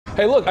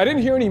Hey, look, I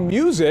didn't hear any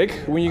music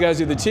when you guys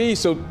did the tee,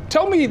 so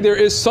tell me there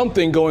is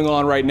something going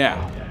on right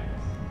now.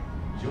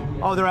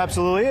 Oh, there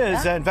absolutely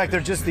is. In fact,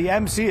 they're just, the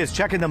MC is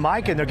checking the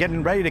mic and they're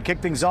getting ready to kick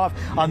things off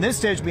on this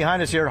stage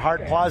behind us here at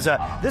Hart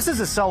Plaza. This is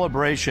a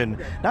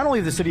celebration, not only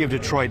of the city of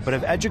Detroit, but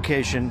of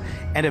education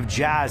and of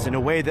jazz in a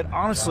way that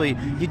honestly,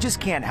 you just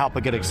can't help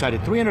but get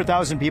excited.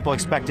 300,000 people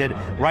expected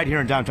right here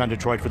in downtown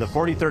Detroit for the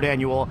 43rd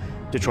annual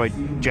Detroit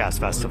Jazz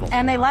Festival.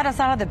 And they let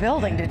us out of the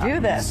building to do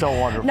this. So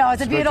wonderful. No,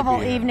 it's a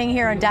beautiful evening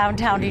here in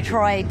downtown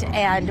Detroit,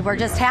 and we're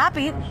just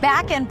happy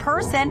back in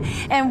person.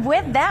 And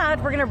with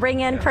that, we're going to bring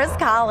in Chris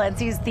Collins.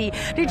 He's the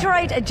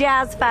Detroit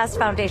Jazz Fest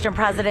Foundation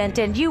president,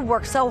 and you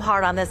work so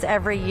hard on this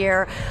every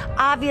year.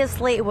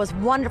 Obviously, it was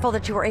wonderful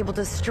that you were able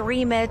to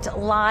stream it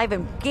live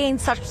and gain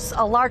such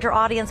a larger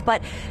audience,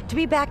 but to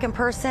be back in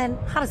person,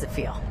 how does it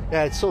feel?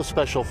 Yeah, it's so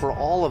special for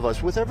all of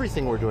us with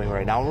everything we're doing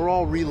right now. We're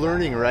all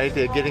relearning, right,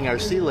 getting our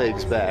sea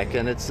legs back,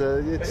 and it's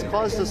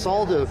caused us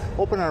all to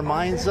open our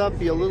minds up,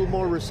 be a little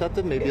more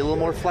receptive, maybe a little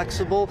more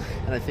flexible,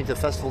 and I think the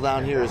festival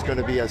down here is going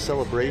to be a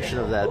celebration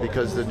of that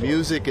because the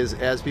music is,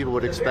 as people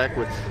would expect,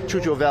 with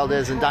Chucho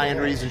Valdez and Diane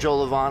Reeves and Joe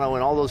Lovano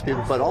and all those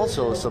people, but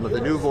also some of the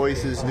new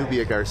voices,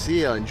 Nubia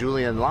Garcia and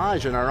Julian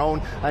Lage and our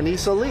own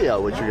Anissa Leah,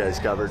 which you guys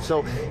covered.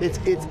 So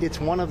it's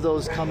one of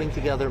those coming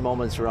together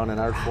moments around an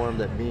art form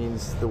that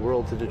means the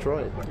world to Detroit.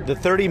 The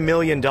 $30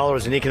 million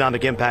in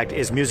economic impact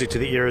is music to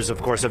the ears,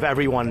 of course, of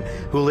everyone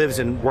who lives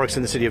and works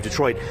in the city of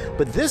Detroit.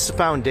 But this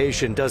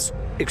foundation does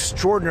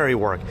extraordinary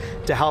work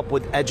to help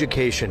with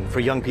education for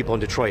young people in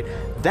Detroit.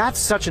 That's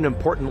such an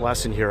important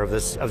lesson here of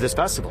this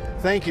festival.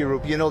 Thank you,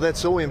 Roop. You know, that's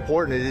so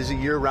important. It is a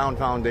year-round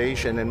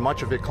foundation, and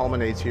much of it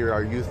culminates here.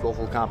 Our youth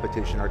vocal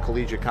competition, our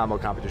collegiate combo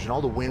competition,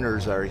 all the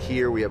winners are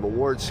here. We have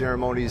award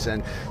ceremonies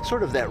and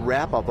sort of that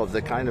wrap-up of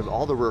the kind of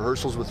all the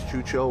rehearsals with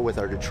Chucho, with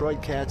our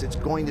Detroit Cats. It's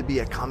going to be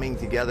a coming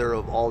together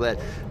of all that,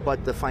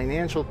 but the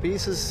financial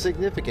piece is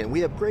significant.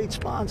 We have great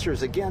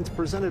sponsors. Again, it's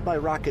presented by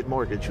Rocket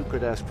Mortgage. Who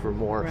could ask for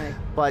more? Right.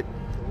 But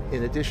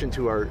in addition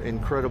to our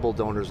incredible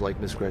donors like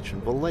Ms. Gretchen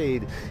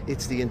Valade,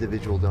 it's the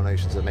individual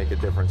donations that make a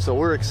difference. So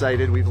we're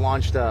excited. We've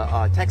launched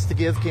a Text to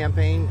Give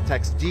campaign.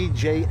 Text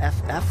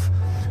DJFF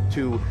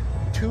to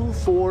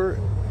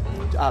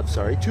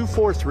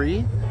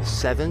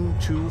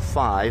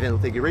 243-725, and it'll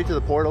take you right to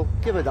the portal.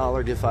 Give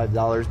 $1, give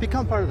 $5,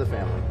 become part of the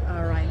family.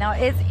 All right. Now,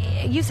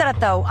 you said it,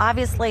 though.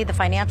 Obviously, the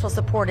financial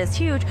support is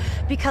huge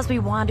because we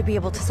want to be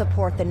able to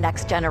support the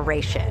next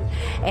generation.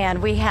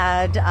 And we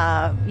had,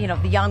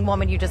 the young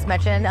woman you just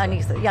mentioned,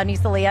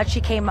 Anissa Leah.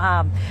 She came,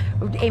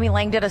 Amy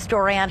Lang did a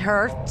story on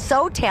her.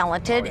 So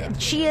talented. Oh, yeah.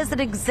 She is an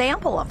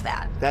example of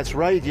that. That's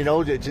right. You know,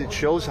 it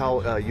shows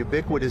how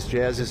ubiquitous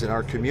jazz is in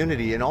our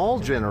community in all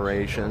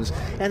generations.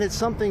 And it's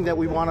something that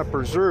we want to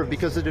preserve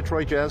because the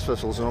Detroit Jazz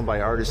Festival is known by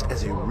artists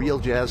as a real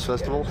jazz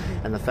festival.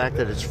 And the fact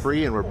that it's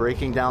free and we're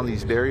breaking down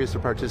these barriers to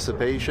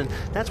participation,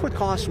 that's what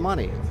costs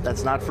money.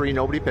 That's not free,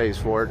 nobody pays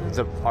for it.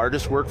 The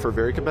artists work for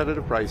very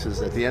competitive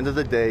prices. At the end of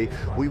the day,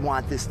 we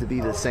want this to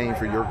be the same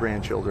for your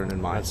grandchildren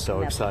and mine. That's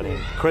so exciting.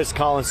 Chris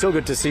Collins, so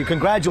good to see you.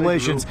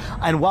 Congratulations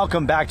and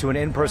welcome back to an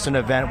in-person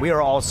event. We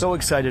are all so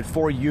excited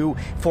for you,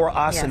 for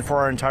us, yes, and for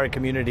our entire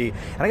community.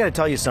 And I got to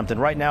tell you something,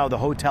 right now the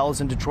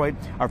hotels in Detroit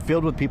are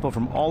filled with people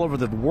from all over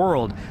the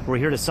world who are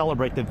here to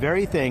celebrate the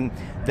very thing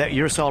that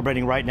you're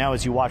celebrating right now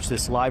as you watch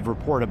this live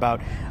report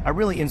about a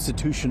really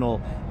institutional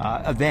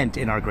event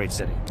in our great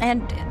city.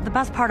 And the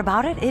best part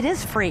about it, it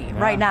is free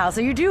right now.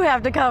 So you do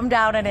have to come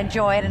down and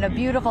enjoy it in a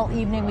beautiful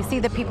evening. We see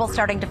the people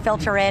starting to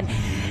filter in.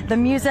 The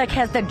music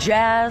has the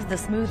jazz, the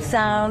smooth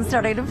sounds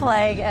starting to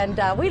play, and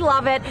we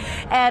love it,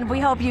 and we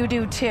hope you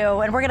do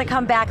too. And we're going to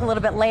come back a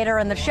little bit later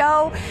in the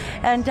show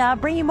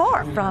and bring you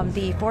more from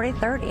the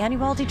 43rd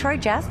Annual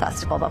Detroit Jazz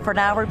Festival. But for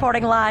now,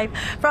 reporting live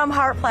from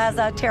Hart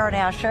Plaza, Taryn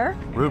Asher.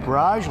 Roop,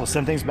 Raj, we'll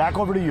send things back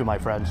over to you, my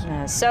friends.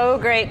 So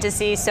great to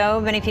see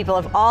so many people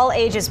of all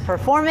ages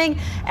performing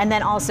and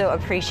then also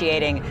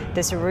appreciating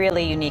this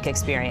really unique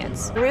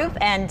experience. Roop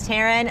and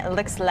Taryn,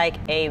 looks like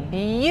a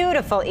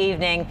beautiful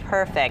evening,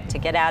 perfect to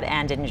get out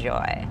and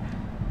enjoy.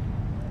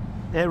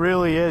 It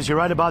really is. You're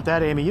right about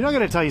that, Amy. You know, I'm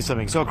going to tell you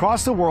something. So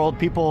across the world,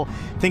 people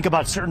think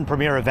about certain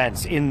premier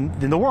events in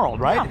the world,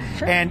 right? Yeah,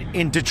 sure. And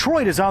in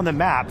Detroit is on the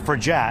map for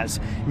jazz.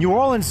 New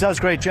Orleans does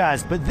great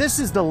jazz, but this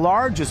is the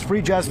largest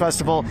free jazz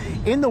festival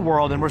in the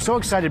world, and we're so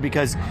excited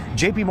because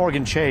JP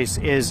Morgan Chase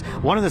is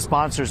one of the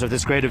sponsors of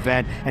this great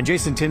event, and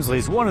Jason Tinsley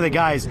is one of the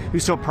guys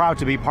who's so proud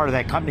to be part of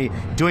that company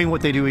doing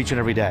what they do each and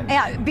every day.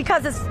 Yeah,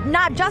 because it's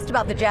not just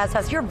about the Jazz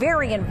Fest. You're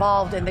very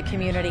involved in the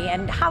community,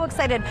 and how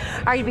excited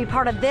are you to be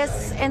part of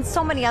this and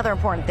so many other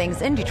important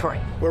things in Detroit?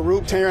 Well,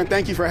 Roop, Taryn,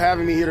 thank you for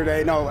having me here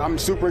today. No, I'm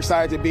super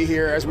excited to be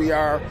here as we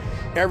are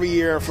every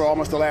year for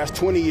almost the last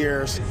 20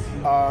 years.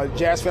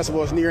 Jazz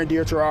Festival is near and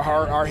dear to our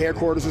heart. Our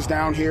headquarters is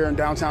down here in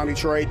downtown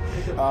Detroit.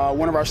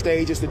 One of our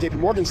stages, the JP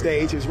Morgan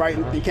stage, is right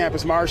in the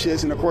campus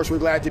marshes, and of course we're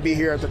glad to be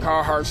here at the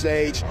Carhartt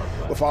stage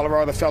with all of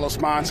our other fellow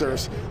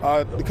sponsors.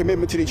 The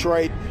commitment to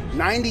Detroit,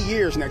 90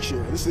 years next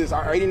year. This is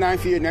our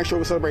 89th year. Next year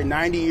we'll celebrate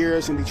 90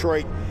 years in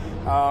Detroit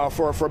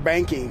for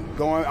banking.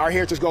 Our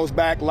heritage goes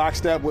back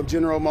lockstep with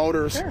General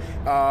Motors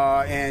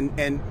and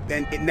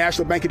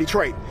National Bank of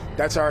Detroit.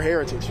 That's our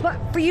heritage. But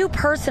for you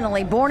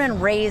personally, born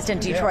and raised in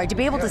Detroit, to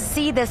be able to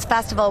see this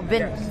festival,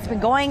 it's been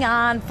going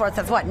on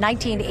since what,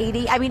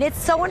 1980? I mean,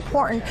 it's so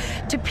important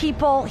to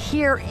people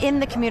here in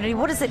the community.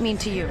 What does it mean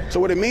to you? So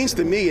what it means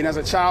to me, and as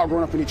a child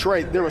growing up in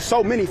Detroit, there were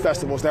so many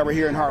festivals that were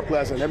here in Hart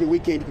Plaza. And every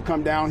weekend you could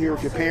come down here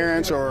with your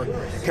parents or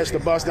catch the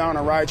bus down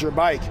and ride your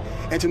bike.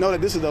 And to know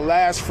that this is the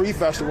last free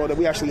festival that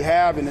we actually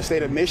have in the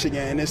state of Michigan,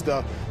 and it's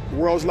the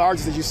world's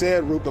largest, as you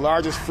said, Roop, the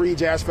largest free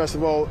jazz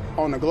festival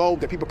on the globe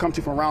that people come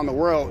to from around the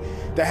world.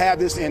 To have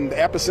this in the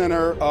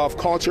epicenter of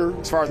culture,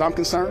 as far as I'm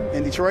concerned,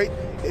 in Detroit,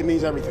 it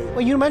means everything.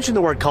 Well, you mentioned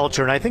the word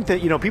culture, and I think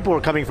that, people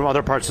are coming from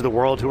other parts of the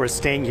world who are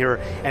staying here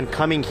and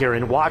coming here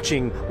and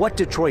watching what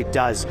Detroit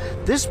does.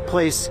 This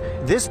place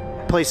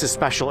is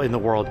special in the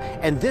world,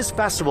 and this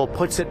festival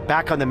puts it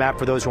back on the map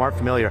for those who aren't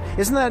familiar.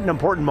 Isn't that an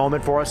important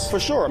moment for us? For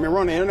sure. I mean, we're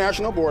on the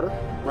international border,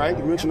 right?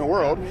 You mentioned the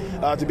world.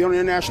 To be on the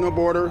international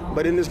border,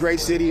 but in this great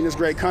city, in this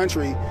great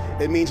country,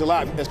 it means a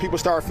lot. As people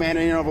start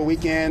fanning in over the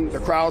weekend, the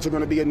crowds are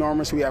going to be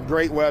enormous. We have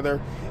great weather,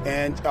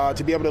 and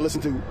to be able to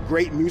listen to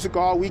great music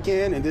all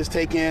weekend and just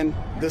take in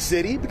the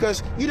city,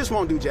 because you just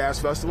won't do jazz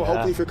festival. Yeah.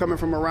 Hopefully, if you're coming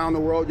from around the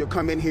world, you'll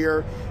come in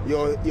here,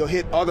 you'll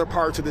hit other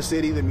parts of the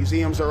city. The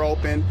museums are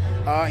open,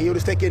 and you'll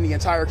just take in the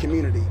entire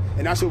community.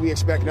 And that's what we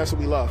expect, and that's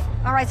what we love.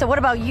 All right, so what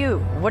about you?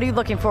 What are you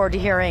looking forward to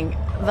hearing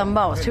the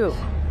most? Who?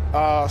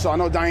 So I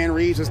know Diane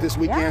Reeves is this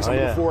weekend, so I'm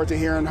looking forward to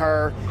hearing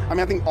her. I mean,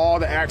 I think all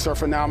the acts are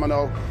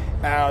phenomenal.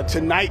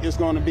 Tonight is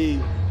going to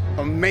be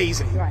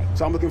amazing. Right.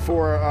 So I'm looking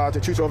forward to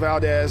Chucho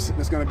Valdez.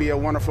 It's going to be a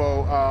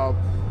wonderful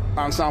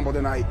ensemble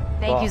tonight.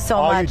 Thank you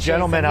so much, all you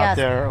gentlemen Jason. out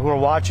there who are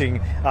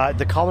watching,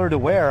 the color to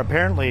wear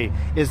apparently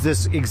is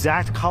this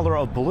exact color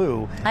of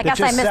blue. I guess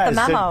I missed the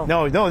memo.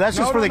 No, that's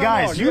just for the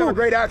guys. You have a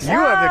great accent.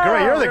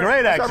 You're the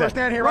great accent. So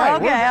stand here,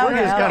 right? right? We're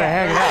just kind of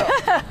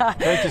hanging out.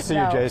 Great to see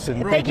you,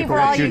 Jason. Thank you for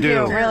all you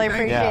do. Really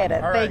appreciate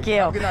it. All right. Thank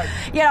you. Good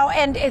night.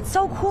 And it's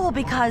so cool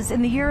because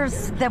in the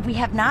years that we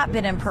have not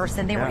been in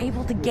person, they were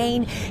able to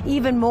gain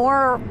even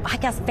more, I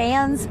guess,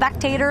 fans,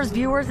 spectators,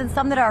 viewers, and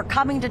some that are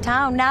coming to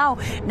town now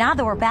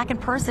that we're back in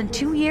person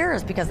 2 years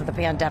because of the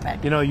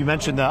pandemic. You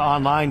mentioned the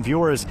online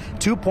viewers.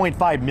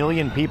 2.5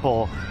 million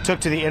people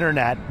took to the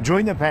internet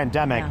during the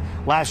pandemic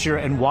last year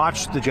and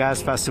watched the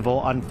Jazz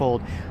Festival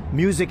unfold.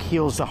 Music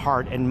heals the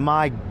heart, and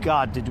my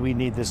God, did we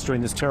need this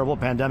during this terrible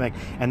pandemic,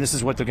 and this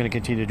is what they're going to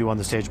continue to do on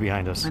the stage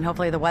behind us. And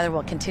hopefully the weather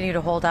will continue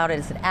to hold out.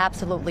 It's an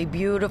absolutely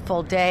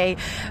beautiful day,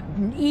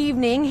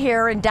 evening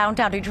here in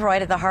downtown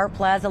Detroit at the Hart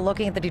Plaza,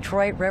 looking at the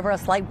Detroit River, a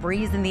slight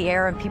breeze in the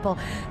air, and people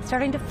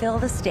starting to fill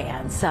the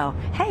stands. So,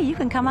 hey, you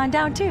can come on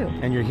down too.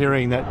 And you're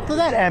hearing that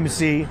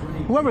MC,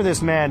 whoever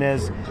this man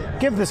is,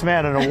 give this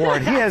man an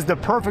award. He has the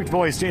perfect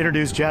voice to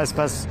introduce Jazz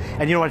Fest,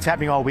 and you know what's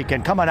happening all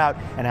weekend. Come on out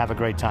and have a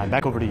great time.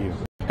 Back over to you.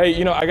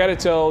 Hey, I got to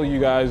tell you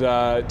guys,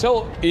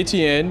 tell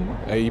Etienne,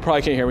 you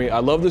probably can't hear me, I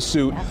love the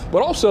suit,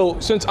 but also,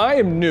 since I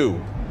am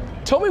new,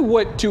 tell me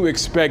what to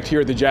expect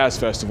here at the Jazz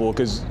Festival,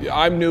 because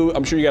I'm new.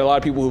 I'm sure you got a lot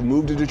of people who've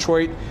moved to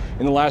Detroit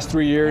in the last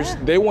 3 years.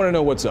 They want to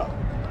know what's up.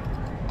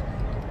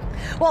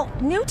 Well,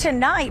 new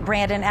tonight,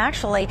 Brandon,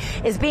 actually,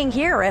 is being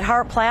here at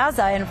Hart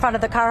Plaza in front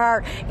of the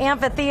Carhart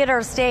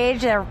Amphitheater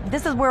stage.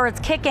 This is where it's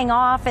kicking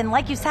off, and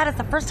like you said, it's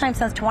the first time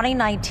since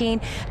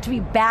 2019 to be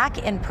back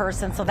in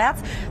person. So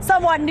that's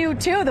somewhat new,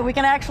 too, that we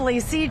can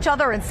actually see each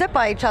other and sit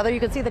by each other. You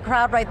can see the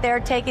crowd right there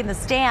taking the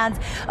stands.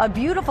 A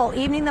beautiful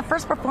evening. The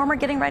first performer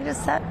getting ready to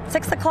set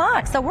 6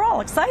 o'clock, so we're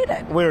all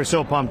excited. We're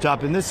so pumped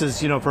up, and this is,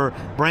 for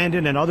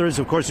Brandon and others,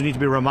 of course, who need to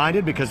be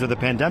reminded because of the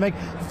pandemic,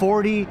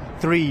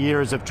 43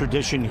 years of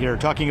tradition here.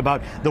 Talking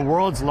about the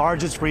world's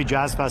largest free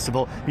jazz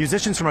festival.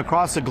 Musicians from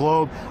across the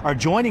globe are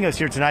joining us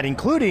here tonight,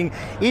 including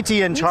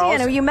Etienne Charles.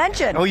 Etienne, who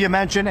you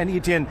mentioned. And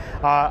Etienne,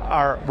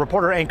 our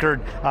reporter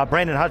anchored,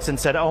 Brandon Hudson,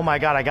 said, oh my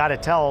God, I got to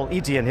tell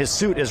Etienne, his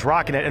suit is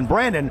rocking it. And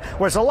Brandon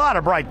wears a lot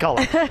of bright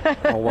color.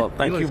 Oh, well,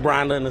 thank you,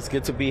 Brandon. It's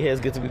good to be here.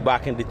 It's good to be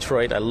back in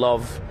Detroit. I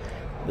love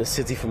the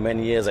city for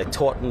many years. I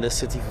taught in this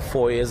city for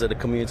 4 years at the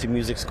Community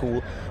Music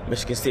School,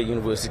 Michigan State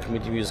University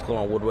Community Music School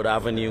on Woodward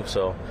Avenue.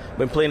 So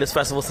been playing this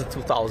festival since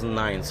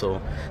 2009.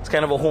 So it's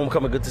kind of a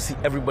homecoming. Good to see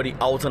everybody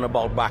out and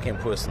about back in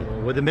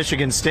person. With the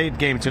Michigan State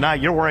game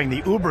tonight, you're wearing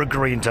the Uber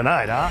green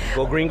tonight, huh?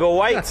 Go green, go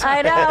white.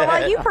 I know.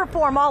 Well, you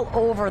perform all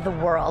over the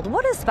world.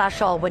 What is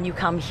special when you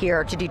come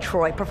here to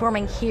Detroit,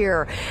 performing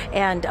here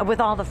and with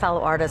all the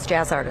fellow artists,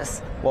 jazz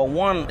artists? Well,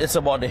 one, it's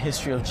about the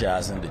history of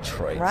jazz in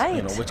Detroit,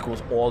 right? Which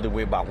goes all the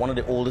way back. One of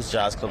the oldest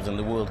jazz clubs in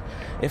the world,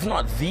 if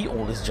not the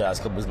oldest jazz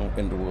club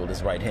in the world,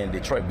 is right here in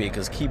Detroit,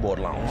 Baker's Keyboard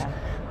Lounge. Yeah.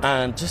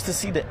 And just to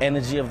see the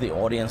energy of the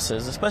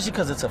audiences, especially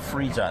because it's a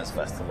free jazz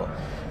festival.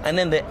 And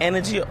then the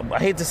energy, I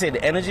hate to say,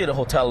 the energy of the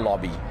hotel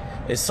lobby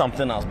is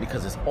something else,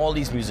 because it's all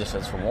these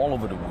musicians from all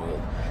over the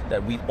world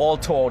that we all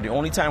tour. The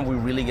only time we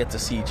really get to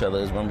see each other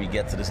is when we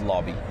get to this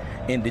lobby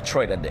in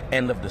Detroit at the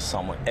end of the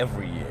summer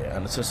every year.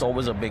 And it's just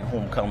always a big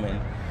homecoming.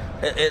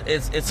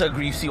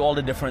 You see all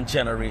the different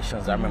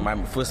generations. I remember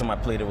my first time I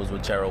played it was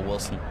with Gerald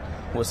Wilson.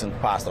 wasn't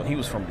passed on. He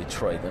was from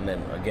Detroit, and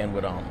then again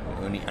with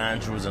Ernie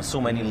Andrews and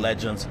so many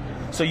legends.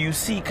 So you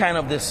see kind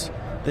of this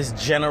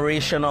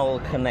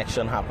generational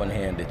connection happen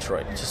here in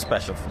Detroit. It's just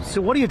special for me.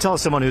 So what do you tell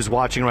someone who's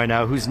watching right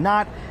now who's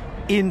not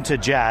into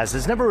jazz,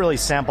 has never really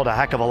sampled a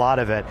heck of a lot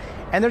of it,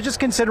 and they're just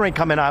considering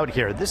coming out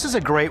here? This is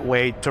a great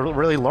way to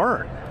really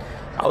learn.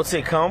 I would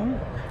say come.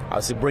 I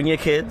would say bring your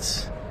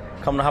kids.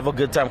 Come to have a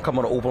good time. Come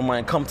with an open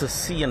mind. Come to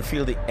see and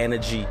feel the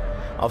energy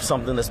of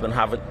something that's been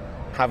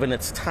having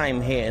its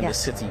time here in the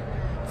city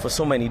for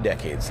so many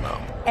decades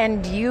now.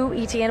 And you,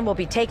 Etienne, will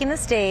be taking the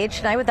stage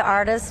tonight with the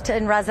artist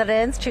in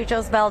residence,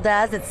 Chuchos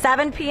Valdez, at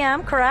 7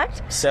 p.m.,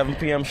 correct? 7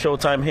 p.m.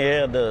 showtime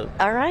here at the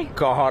All right.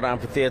 Carhart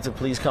Amphitheater.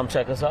 Please come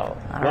check us out.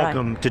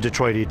 Welcome to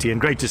Detroit, Etienne.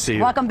 Great to see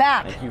you. Welcome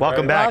back.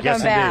 Welcome back. Welcome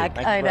Yes, back.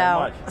 indeed. Thank you I know.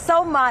 very much.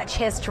 So much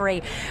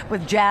history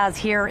with jazz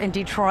here in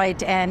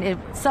Detroit, and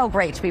it's so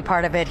great to be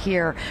part of it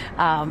here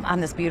on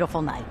this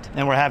beautiful night.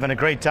 And we're having a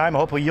great time.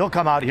 Hopefully you'll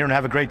come out here and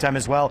have a great time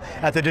as well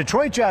at the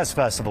Detroit Jazz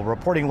Festival.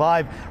 Reporting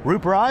live,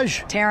 Roop,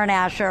 Taryn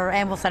Asher,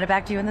 and we'll send it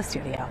back to you in the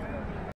studio.